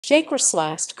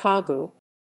Geikristlaste Kogu.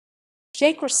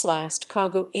 Geikristlaste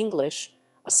Kogu English,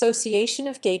 Association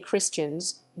of Gay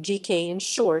Christians, GK in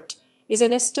short, is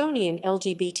an Estonian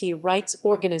LGBT rights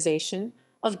organization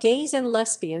of gays and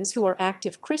lesbians who are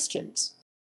active Christians.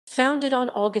 Founded on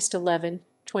August 11,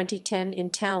 2010 in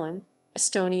Tallinn,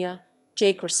 Estonia,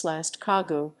 Geikristlaste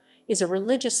Kogu is a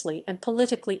religiously and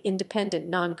politically independent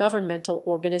non-governmental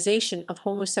organization of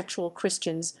homosexual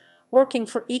Christians working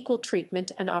for equal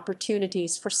treatment and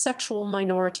opportunities for sexual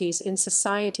minorities in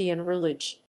society and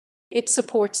religion. It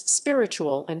supports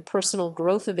spiritual and personal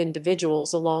growth of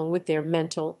individuals along with their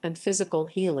mental and physical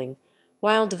healing,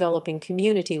 while developing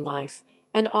community life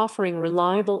and offering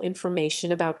reliable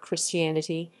information about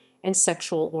Christianity and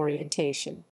sexual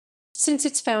orientation. Since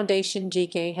its foundation,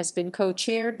 GK has been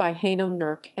co-chaired by Heino,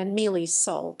 Nurk, and Meelis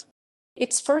Süld.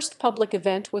 Its first public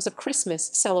event was a Christmas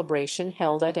celebration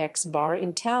held at X Bar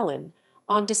in Tallinn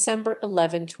on December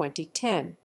 11,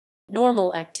 2010.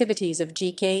 Normal activities of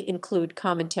GK include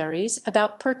commentaries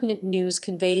about pertinent news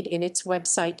conveyed in its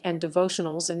website and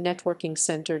devotionals and networking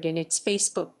centered in its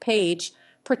Facebook page,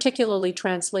 particularly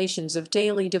translations of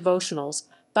daily devotionals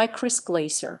by Chris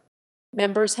Glaser.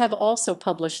 Members have also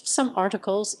published some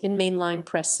articles in mainline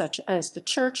press such as "The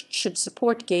Church Should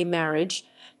Support Gay Marriage,"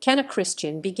 "Can a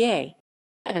Christian Be Gay?"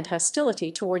 and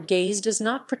 "Hostility Toward Gays Does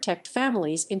Not Protect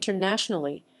Families."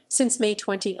 Internationally, since May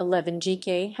 2011,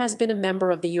 GK has been a member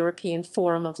of the European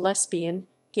Forum of Lesbian,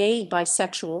 Gay,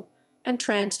 Bisexual, and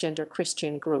Transgender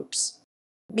Christian Groups.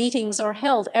 Meetings are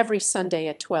held every Sunday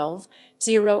at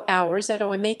 12:00 hours at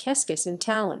OMA Keskis in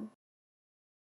Tallinn.